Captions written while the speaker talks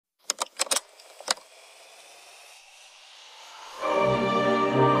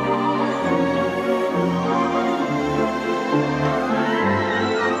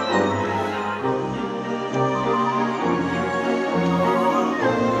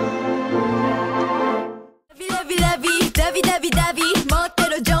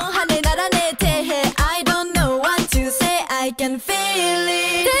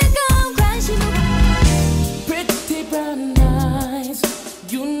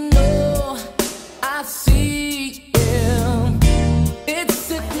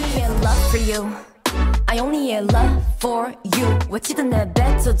for you. I only have love for you. 외치던 내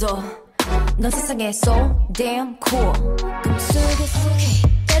뱉어도 넌 세상에 so damn cool. Okay,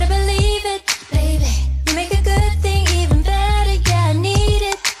 better believe it, baby. You make a good thing even better. Yeah, I need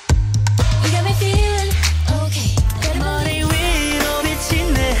it. You got me feeling okay. 머리 위로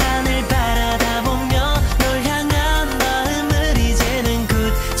비친 내 하늘 바라다 보며 널 향한 마음을 이제는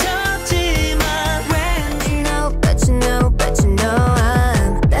굳혔지만 But you know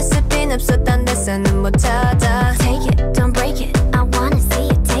I'm 레시피는 없어 딴 데서는 못 찾아. Take it, don't break it. I wanna see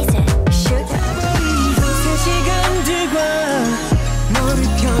you taste it. Shoot it. 새 시간들과 너를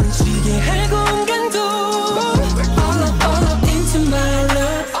편지게 할 공간도 all up into my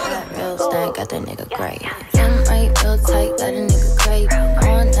love. Got real stank, got that nigga great. I'm right, real tight, got a nigga crave.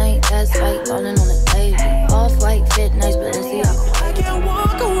 All night, that's right, rolling on the table. Off-white, fit nice, but let's see how I can't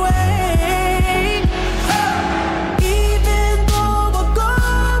walk away. Even though we're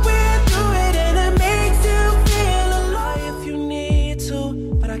going through it and it makes you feel alive if you need to,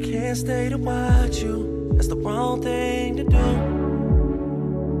 but I can't stay to watch you. That's the wrong thing to do.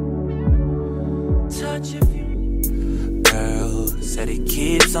 Touch if you. Girl said he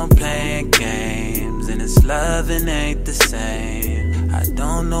keeps on playing games and his loving ain't the same. I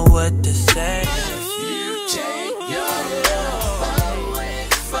don't know what to say. You take your love away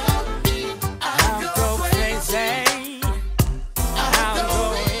from me, I'll go crazy. I'll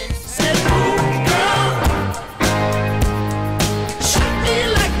go insane. Girl, shoot me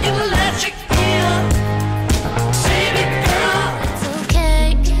like electric eel. Save it, girl. it's okay.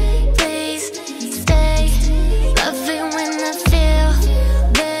 Please stay. Love it when I feel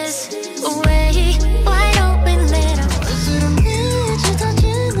this way. Why don't we let our 부스럼이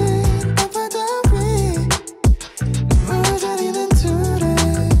짙어지는 밤바닥 위 무자리는 둘에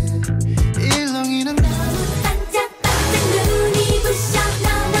일렁이는 반짝반짝 눈이 부셔.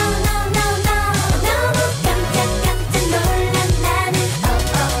 No no no no no. 너무 깜짝깜짝 놀란 나는 oh.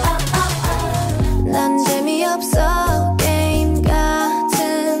 난 재미없어. 게임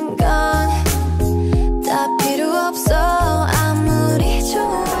같은 건 다 필요 없어. 아무리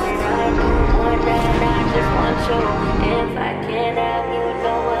좋아. I just want you. If I can't have you,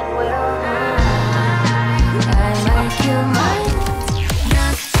 no one will. I like you more.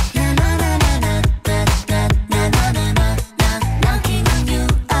 Knocking on you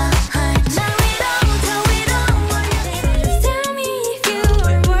are hard. Now we don't just tell me if you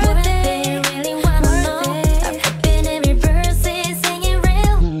are worth it. Really wanna know. I've been in reverse, singing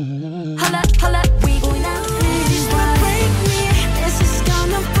real. Holla, we going out. This will break me. This is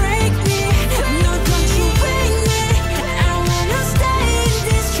gonna break me. No, don't you break me. I wanna stay in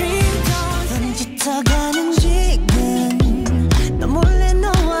this dream. 넌 짙어가는 지금 너 몰래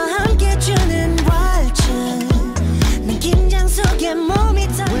너와 함께 주는 왈츠. 난 긴장 속에 몸이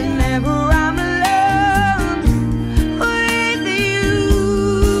타. Whenever I'm alone with you.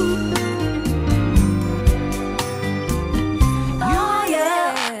 Oh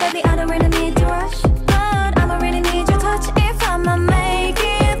yeah, baby, I don't really need to rush, but I'ma really need your touch if I'ma make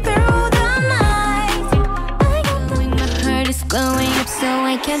it through the night. I got the my heart is glowing up, so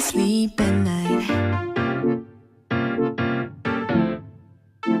I can't sleep at night.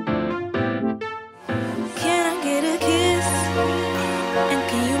 Can I get a kiss? And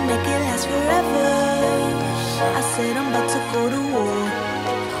can you make it last forever? I said I'm about to go to war.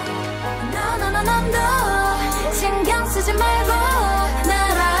 No. 신경 쓰지 말고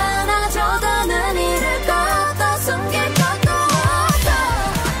날 안아줘도 는 잃을 것도 숨길 것도 없어.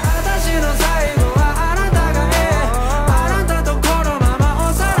 다시 넌 사이로 알아다가 해. 알아다도 걸어놔마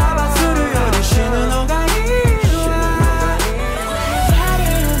옷 살아봐. 수를 열이 쉬는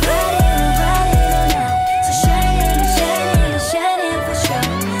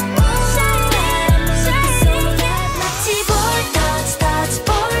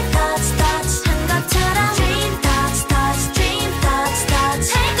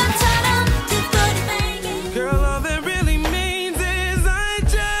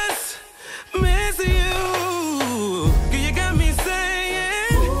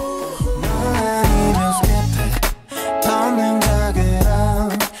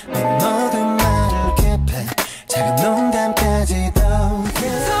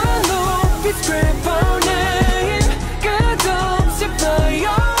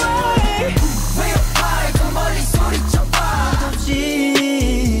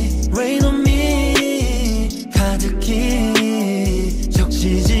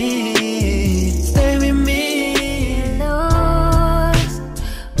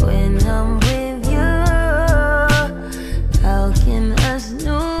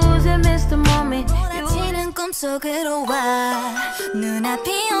속으로 와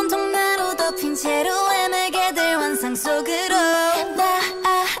눈앞이 온통 나로 덮인 채로 헤매게 될 환상 속으로 나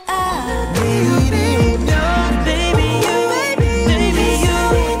내일이 오면 baby you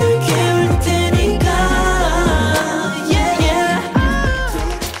널 깨울 테니까 yeah yeah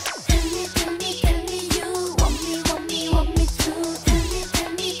Tell me you want me to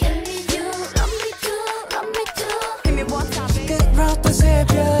Tell me you love me too Give me one time 시끄럽던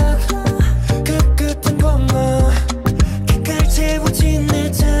새벽 끝끝한 공허 객갈 채워진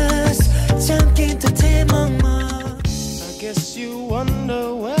내 task 잠긴 듯해 멍멍 I guess you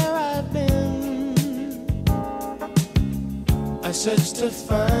wonder where I've been I searched to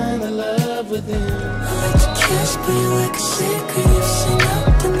find the love within I like to kiss but you like a secret you've seen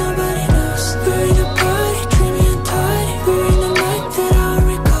out that nobody knows we're in a party dreamy and tidy we're in a night that I'll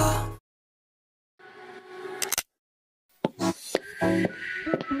recall